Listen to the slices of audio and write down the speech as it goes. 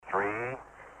Three,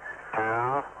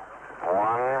 two,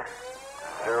 one,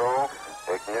 zero,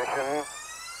 ignition,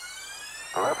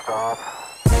 liftoff.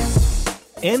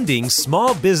 Ending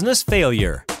small business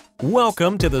failure.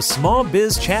 Welcome to the Small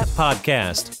Biz Chat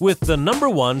Podcast with the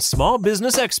 #1 small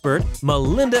business expert,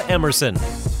 Melinda Emerson.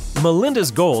 Melinda's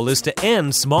goal is to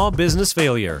end small business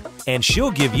failure, and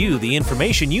she'll give you the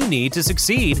information you need to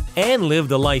succeed and live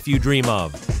the life you dream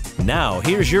of. Now,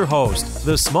 here's your host,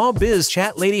 the Small Biz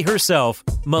Chat lady herself,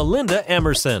 Melinda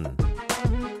Emerson.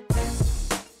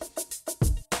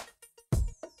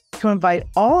 To invite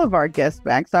all of our guests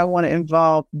back. So I want to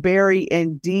involve Barry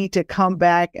and Dee to come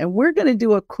back. And we're going to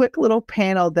do a quick little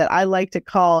panel that I like to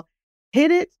call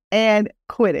Hit It and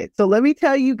Quit It. So let me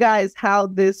tell you guys how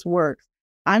this works.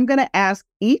 I'm going to ask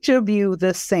each of you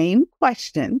the same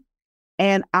question,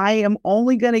 and I am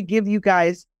only going to give you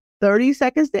guys 30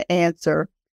 seconds to answer,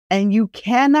 and you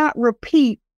cannot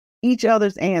repeat each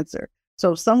other's answer.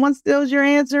 So if someone steals your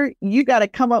answer, you got to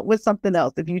come up with something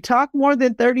else. If you talk more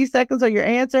than 30 seconds on your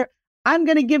answer, I'm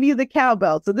going to give you the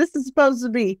cowbell. So this is supposed to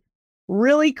be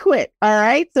really quick. All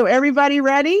right. So everybody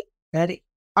ready? Ready.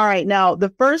 All right. Now,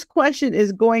 the first question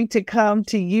is going to come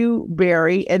to you,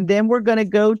 Barry, and then we're going to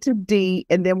go to Dee,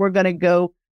 and then we're going to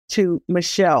go to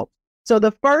Michele. So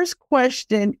the first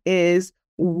question is,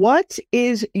 what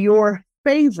is your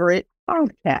favorite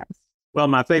podcast? Well,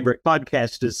 my favorite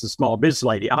podcast is The Small Biz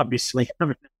Lady, obviously,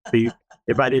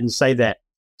 if I didn't say that.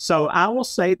 So I will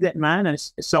say that mine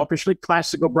is selfishly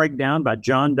Classical Breakdown by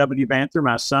John W. Banther,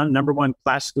 my son, #1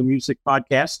 classical music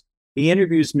podcast. He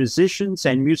interviews musicians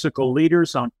and musical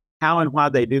leaders on how and why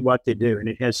they do what they do. And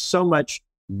it has so much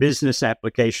business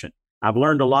application. I've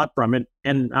learned a lot from it,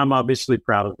 and I'm obviously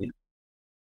proud of it.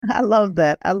 I love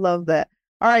that. I love that.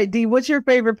 All right, Dee, what's your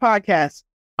favorite podcast?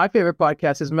 My favorite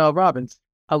podcast is Mel Robbins.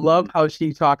 I love how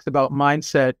she talks about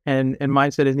mindset, and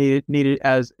mindset is needed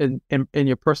as in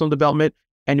your personal development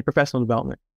and your professional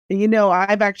development. You know,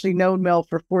 I've actually known Mel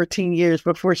for 14 years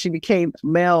before she became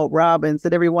Mel Robbins,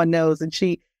 that everyone knows, and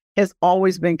she has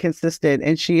always been consistent,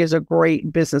 and she is a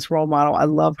great business role model. I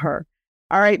love her.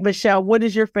 All right, Michele, what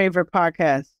is your favorite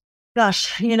podcast?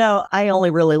 Gosh, I only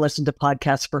really listen to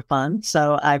podcasts for fun.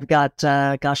 So I've got,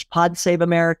 Pod Save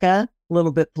America, a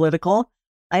little bit political.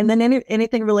 And then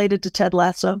anything related to Ted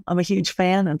Lasso. I'm a huge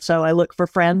fan. And so I look for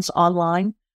friends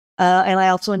online. And I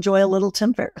also enjoy a little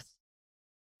Tim Ferriss.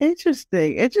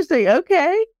 Interesting.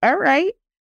 Okay. All right.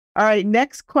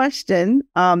 Next question.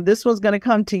 This one's going to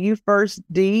come to you first,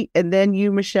 Dee, and then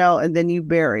you, Michele, and then you,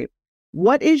 Barry.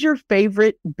 What is your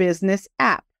favorite business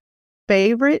app?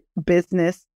 Favorite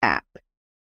business app?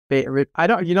 Favorite?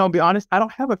 To be honest, I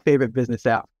don't have a favorite business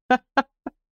app.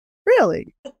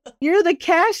 Really? You're the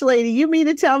cash lady. You mean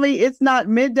to tell me it's not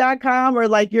Mint.com or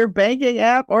like your banking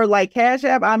app or like Cash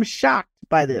App? I'm shocked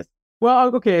by this.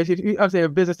 Well, okay. I'll say a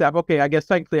business app. Okay, I guess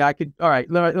technically I could. All right,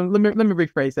 let me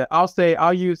rephrase that.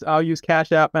 I'll use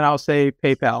Cash App, and I'll say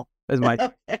PayPal as my.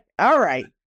 Okay. All right,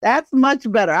 that's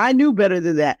much better. I knew better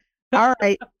than that. All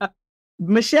right,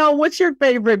 Michele, what's your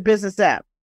favorite business app?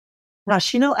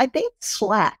 Gosh, I think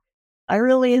Slack. I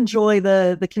really enjoy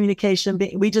the communication.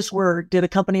 We just did a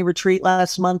company retreat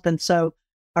last month, and so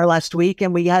our last week,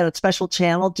 and we had a special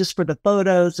channel just for the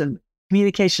photos and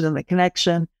communication and the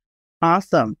connection.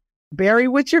 Awesome. Barry,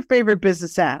 what's your favorite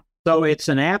business app? So it's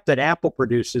an app that Apple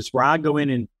produces where I go in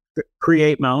and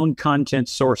create my own content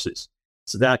sources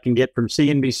so that I can get from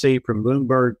CNBC, from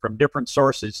Bloomberg, from different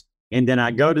sources. And then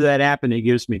I go to that app and it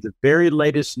gives me the very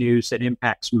latest news that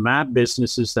impacts my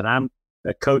businesses that I'm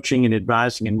coaching and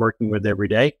advising and working with every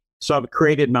day. So I've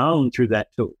created my own through that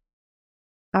tool.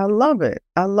 I love it.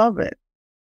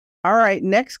 All right.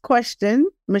 Next question.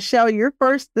 Michele, you're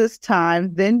first this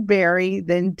time, then Barry,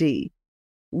 then Dee.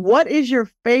 What is your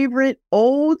favorite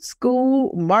old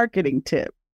school marketing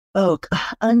tip? Oh,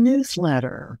 a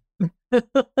newsletter.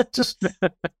 Just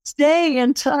stay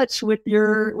in touch with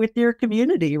your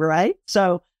community, right?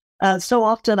 So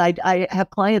often I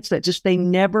have clients that they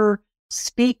never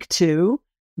speak to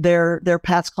their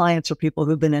past clients or people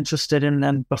who've been interested in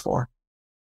them before.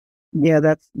 Yeah,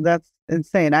 that's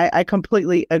insane. I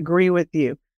completely agree with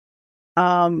you.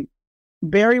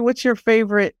 Barry, what's your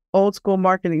favorite old school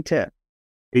marketing tip?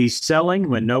 Be selling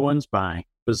when no one's buying.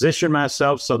 Position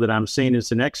myself so that I'm seen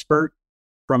as an expert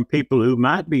from people who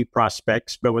might be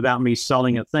prospects, but without me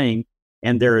selling a thing,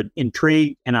 and they're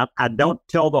intrigued. And I don't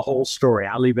tell the whole story.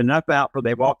 I leave enough out where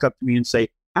they walk up to me and say,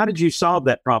 how did you solve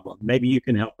that problem? Maybe you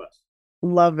can help us.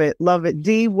 Love it.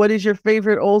 Dee, what is your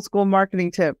favorite old school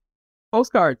marketing tip?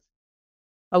 Postcards.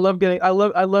 I love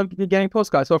getting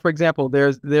postcards. So for example,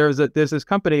 there's this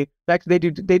company, actually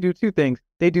they do two things.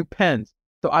 They do pens.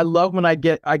 So I love when I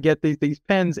get these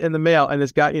pens in the mail and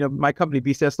it's got, my company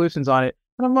BCS Solutions on it.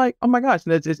 And I'm like, oh my gosh,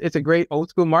 and it's a great old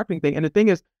school marketing thing. And the thing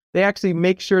is, they actually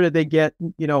make sure that they get,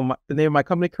 the name of my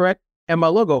company correct and my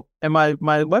logo and my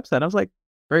website. I was like,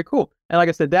 very cool. And like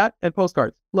I said, that and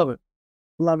postcards. Love it.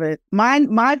 Love it.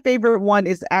 My favorite one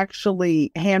is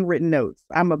actually handwritten notes.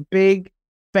 I'm a big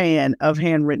fan of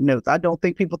handwritten notes. I don't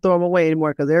think people throw them away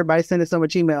anymore because everybody's sending so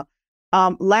much email.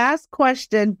 Last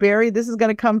question, Barry, this is going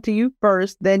to come to you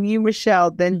first, then you,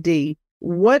 Michele, then Dee.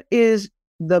 What is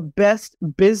the best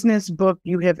business book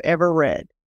you have ever read?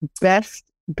 Best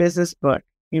business book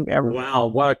you've ever read? Wow,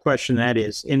 what a question that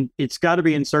is. And it's got to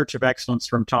be In Search of Excellence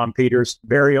from Tom Peters,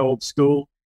 very old school,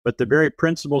 but the very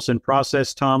principles and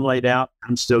process Tom laid out,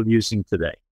 I'm still using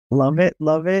today. Love it.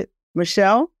 Love it.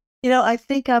 Michele? I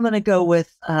think I'm going to go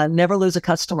with Never Lose a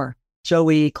Customer,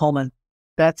 Joey Coleman.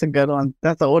 That's a good one.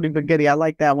 That's an oldie but goodie. I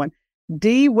like that one.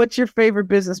 Dee, what's your favorite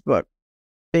business book?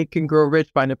 Think and Grow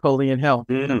Rich by Napoleon Hill.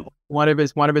 Mm. One of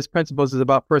his principles is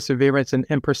about perseverance and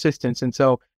persistence. And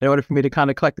so in order for me to kind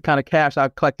of collect the kind of cash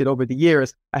I've collected over the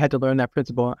years, I had to learn that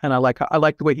principle. And I like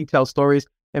the way he tells stories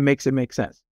and makes it make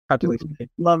sense.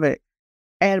 Love it.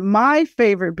 And my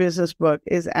favorite business book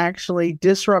is actually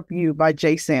Disrupt You by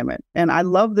Jay Salmon. And I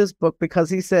love this book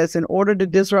because he says, in order to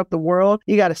disrupt the world,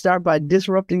 you got to start by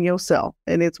disrupting yourself.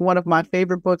 And it's one of my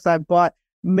favorite books. I've bought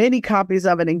many copies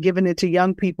of it and given it to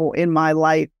young people in my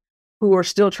life who are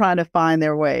still trying to find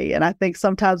their way. And I think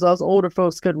sometimes us older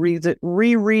folks could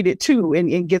reread it too,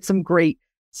 and get some great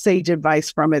sage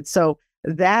advice from it. So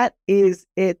that is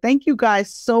it. Thank you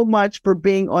guys so much for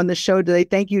being on the show today.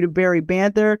 Thank you to Barry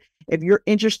Banther. If you're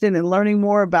interested in learning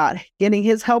more about getting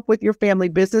his help with your family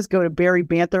business, go to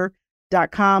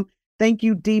barrybanther.com. Thank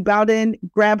you, Dee Bowden.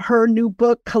 Grab her new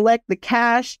book, Collect the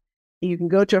Cash. You can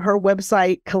go to her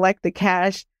website,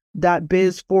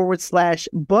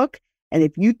 collectthecash.biz/book. And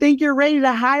if you think you're ready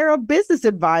to hire a business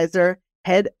advisor,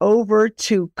 head over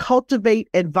to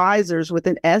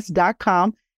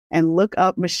cultivateadvisors.com and look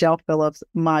up Michele Phillips,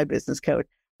 My Business Coach.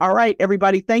 All right,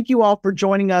 everybody. Thank you all for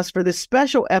joining us for this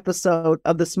special episode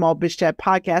of the Small Biz Chat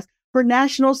podcast for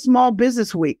National Small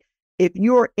Business Week. If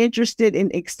you're interested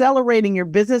in accelerating your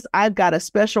business, I've got a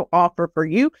special offer for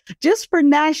you. Just for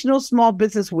National Small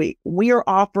Business Week, we are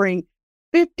offering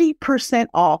 50%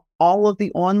 off all of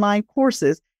the online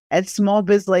courses at Small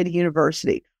Biz Lady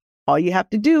University. All you have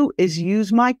to do is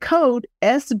use my code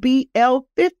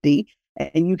SBL50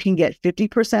 and you can get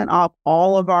 50% off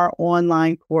all of our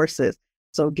online courses.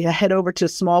 So head over to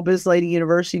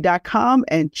smallbizladyuniversity.com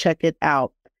and check it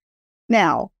out.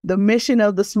 Now, the mission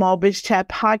of the Small Biz Chat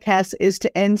podcast is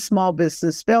to end small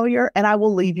business failure, and I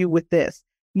will leave you with this.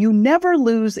 You never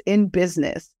lose in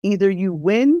business. Either you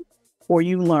win or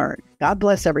you learn. God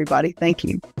bless everybody. Thank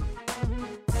you.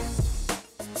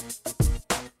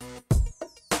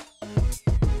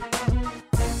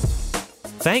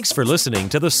 Thanks for listening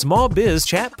to the Small Biz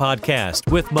Chat podcast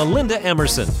with Melinda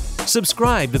Emerson.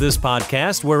 Subscribe to this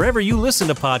podcast wherever you listen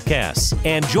to podcasts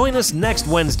and join us next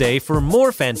Wednesday for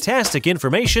more fantastic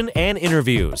information and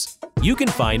interviews. You can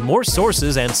find more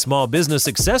sources and small business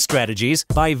success strategies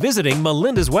by visiting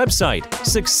Melinda's website,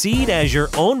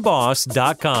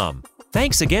 succeedasYourOwnBoss.com.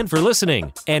 Thanks again for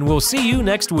listening, and we'll see you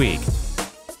next week.